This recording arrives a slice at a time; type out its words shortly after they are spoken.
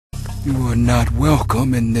You are not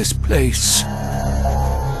welcome in this place.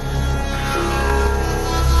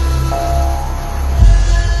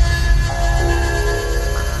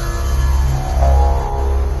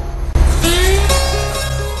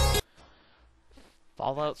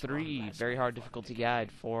 Fallout 3, very hard difficulty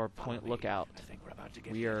guide for Point Lookout.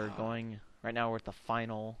 We are going, right now we're at the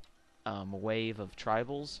final wave of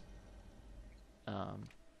tribals. Yeah,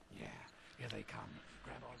 here they come.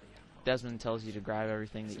 Grab all the ammo. Desmond tells you to grab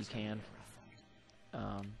everything that you can.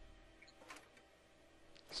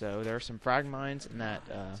 So there are some frag mines in that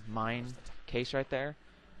mine case right there,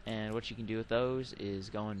 and what you can do with those is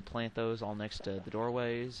go and plant those all next to the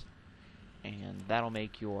doorways, and that'll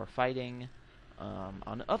make your fighting.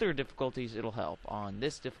 On other difficulties, it'll help. On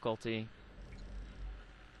this difficulty,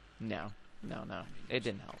 no, it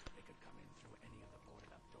didn't help.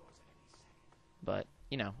 But,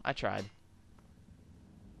 you know, I tried.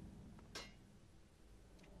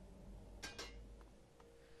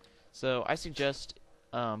 So, I suggest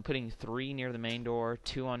putting 3 near the main door,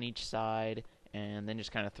 2 on each side, and then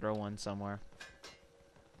just kind of throw one somewhere.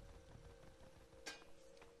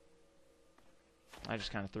 I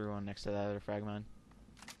just kind of threw one next to that other frag mine.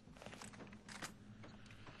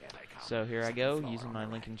 So here I go, using my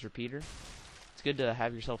Lincoln's repeater. It's good to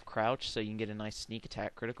have yourself crouch so you can get a nice sneak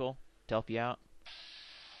attack critical to help you out.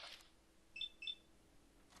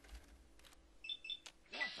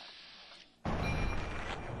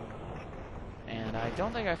 And I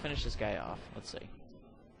don't think I finished this guy off. Let's see.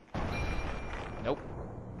 Nope.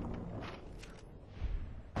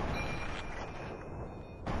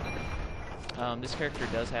 This character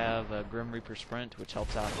does have a Grim Reaper Sprint, which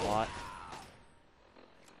helps out a lot.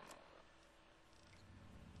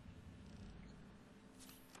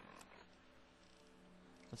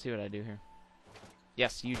 Let's see what I do here.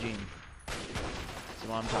 Yes, Eugene. That's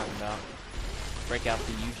what I'm talking about. Break out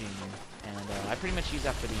the Eugene. And I pretty much use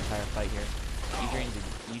that for the entire fight here.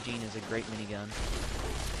 Eugene is a great minigun.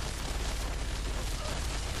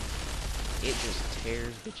 It just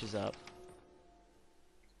tears bitches up.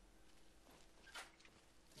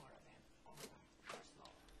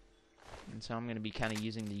 And so I'm going to be kind of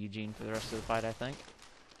using the Eugene for the rest of the fight, I think.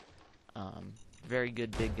 Very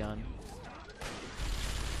good big gun.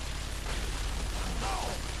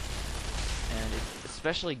 And it's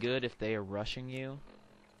especially good if they are rushing you.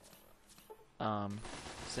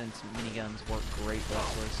 Since miniguns work great for that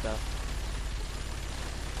sort of stuff.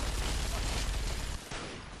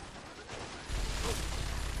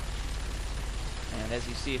 And as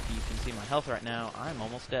you see, if you can see my health right now, I'm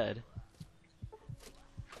almost dead.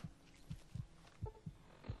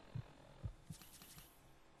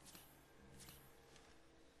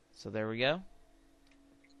 So there we go.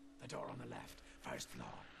 The door on the left, first floor.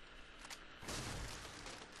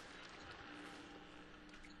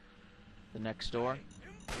 The next door.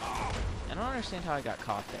 I don't understand how I got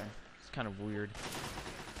caught there. It's kind of weird.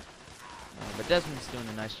 But Desmond's doing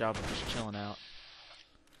a nice job of just chilling out.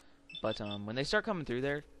 But when they start coming through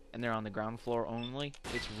there, and they're on the ground floor only,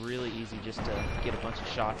 it's really easy just to get a bunch of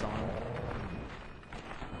shots on them.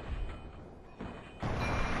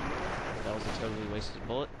 That was a totally wasted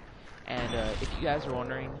bullet. And if you guys are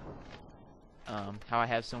wondering how I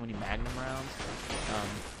have so many Magnum rounds,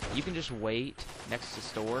 you can just wait next to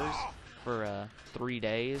stores for 3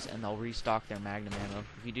 days, and they'll restock their Magnum ammo.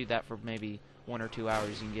 If you do that for maybe 1 or 2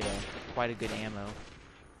 hours, you can get quite a good ammo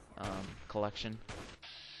collection.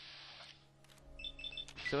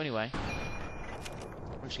 So anyway,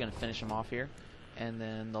 we're just going to finish them off here. And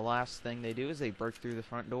then the last thing they do is they break through the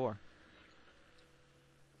front door.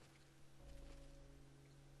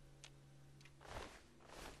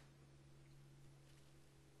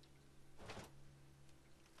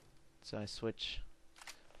 So I switch.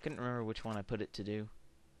 Couldn't remember which one I put it to do.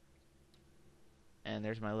 And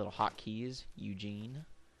there's my little hotkeys, Eugene.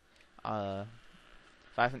 If I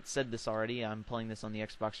haven't said this already, I'm playing this on the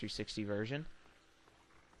Xbox 360 version.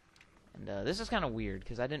 And this is kind of weird,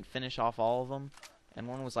 because I didn't finish off all of them. And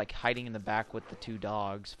one was like hiding in the back with the 2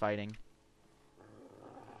 dogs fighting.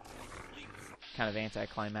 Kind of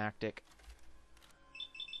anticlimactic.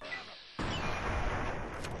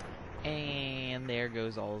 And there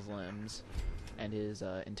goes all his limbs. And his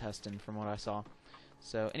intestine, from what I saw.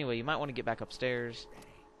 So anyway, you might want to get back upstairs.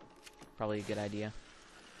 Probably a good idea.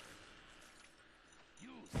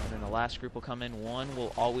 And then the last group will come in. One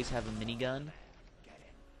will always have a minigun.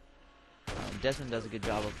 Desmond does a good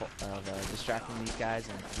job of distracting these guys,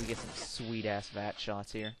 and we get some sweet-ass VAT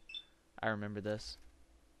shots here. I remember this.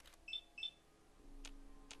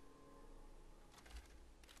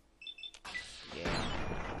 Yeah.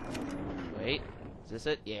 Wait. Is this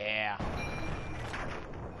it? Yeah.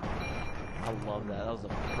 I love that. That was a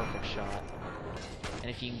perfect shot. And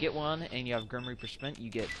if you can get one and you have Grim Reaper Sprint, you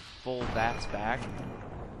get full VATS back.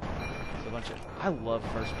 So a bunch of... I love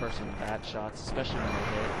first-person VAT shots, especially when they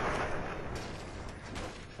hit.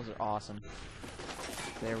 Those are awesome.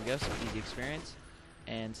 There we go, some easy experience.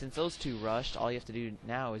 And since those two rushed, all you have to do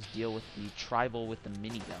now is deal with the tribal with the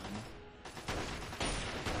minigun.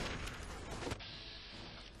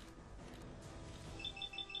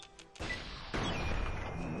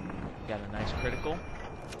 Got a nice critical.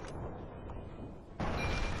 I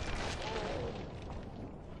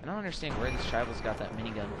don't understand where these tribals got that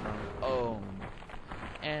minigun from. Oh.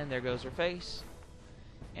 And there goes her face.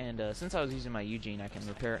 And since I was using my Eugene, I can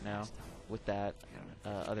repair it now with that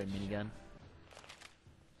other minigun.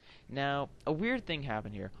 Now, a weird thing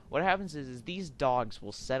happened here. What happens is these dogs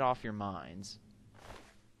will set off your mines.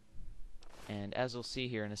 And as we'll see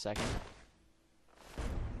here in a second,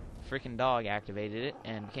 freaking dog activated it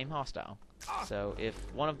and became hostile. So if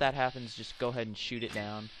one of that happens, just go ahead and shoot it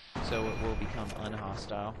down so it will become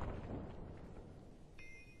unhostile.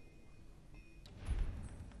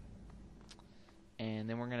 And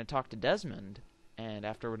then we're going to talk to Desmond. And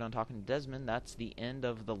after we're done talking to Desmond, that's the end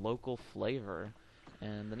of the local flavor.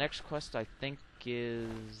 And the next quest, I think,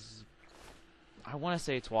 is... I want to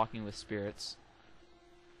say it's Walking with Spirits.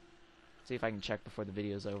 See if I can check before the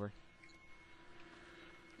video's over.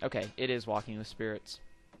 Okay, it is Walking with Spirits.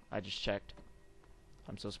 I just checked.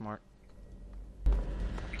 I'm so smart.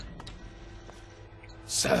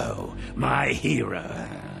 So, my hero.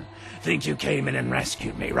 Think you came in and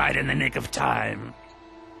rescued me right in the nick of time?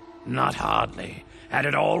 Not hardly. Had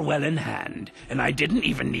it all well in hand, and I didn't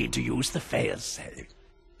even need to use the failsafe.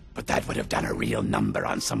 But that would have done a real number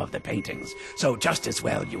on some of the paintings, so just as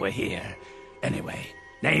well you were here. Anyway,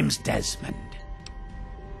 name's Desmond.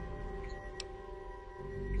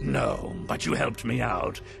 No, but you helped me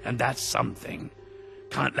out, and that's something.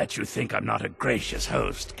 Can't let you think I'm not a gracious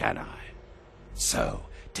host, can I? So,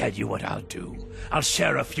 tell you what I'll do. I'll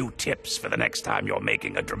share a few tips for the next time you're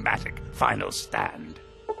making a dramatic final stand.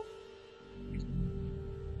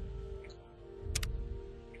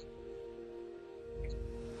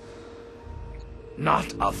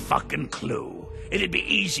 Not a fucking clue. It'd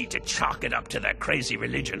be easy to chalk it up to their crazy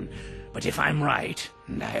religion. But if I'm right,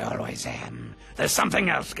 and I always am, there's something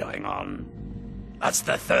else going on. That's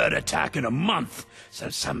the third attack in a month, so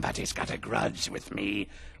somebody's got a grudge with me.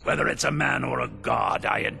 Whether it's a man or a god,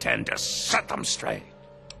 I intend to set them straight.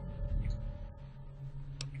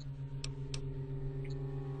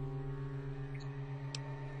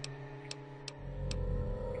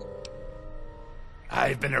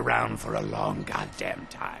 I've been around for a long goddamn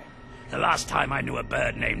time. The last time I knew a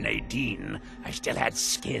bird named Nadine, I still had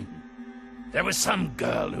skin. There was some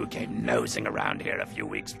girl who came nosing around here a few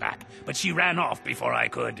weeks back, but she ran off before I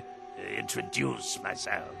could introduce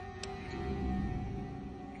myself.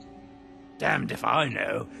 Damned if I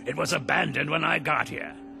know. It was abandoned when I got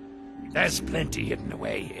here. There's plenty hidden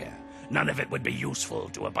away here. None of it would be useful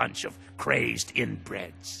to a bunch of crazed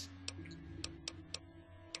inbreds.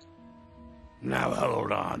 Now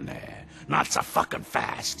hold on there. Not so fucking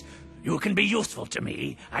fast. You can be useful to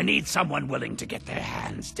me. I need someone willing to get their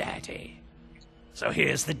hands dirty. So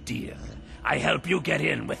here's the deal. I help you get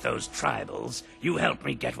in with those tribals, you help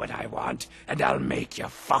me get what I want, and I'll make you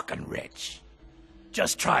fucking rich.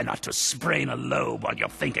 Just try not to sprain a lobe while you're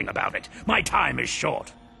thinking about it. My time is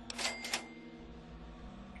short.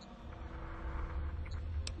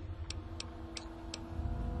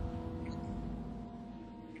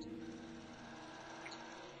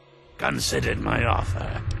 Considered my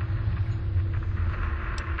offer.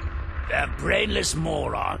 The brainless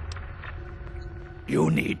moron. You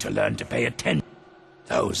need to learn to pay attention.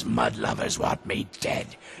 Those mud lovers want me dead,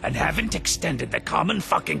 and haven't extended the common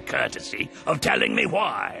fucking courtesy of telling me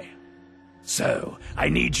why. So, I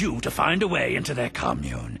need you to find a way into their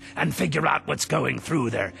commune, and figure out what's going through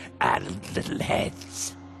their addled little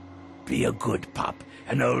heads. Be a good pup,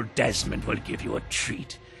 and old Desmond will give you a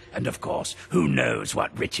treat. And of course, who knows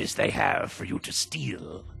what riches they have for you to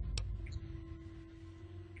steal.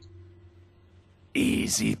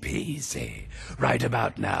 Easy peasy. Right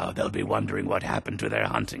about now, they'll be wondering what happened to their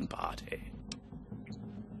hunting party.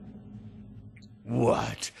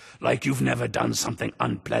 What? Like you've never done something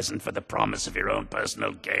unpleasant for the promise of your own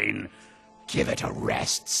personal gain? Give it a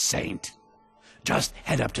rest, Saint. Just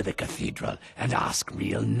head up to the cathedral and ask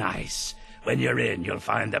real nice. When you're in, you'll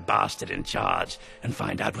find the bastard in charge and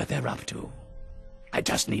find out what they're up to. I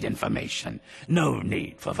just need information. No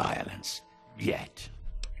need for violence. Yet.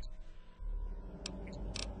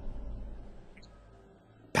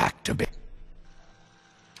 Back to bed.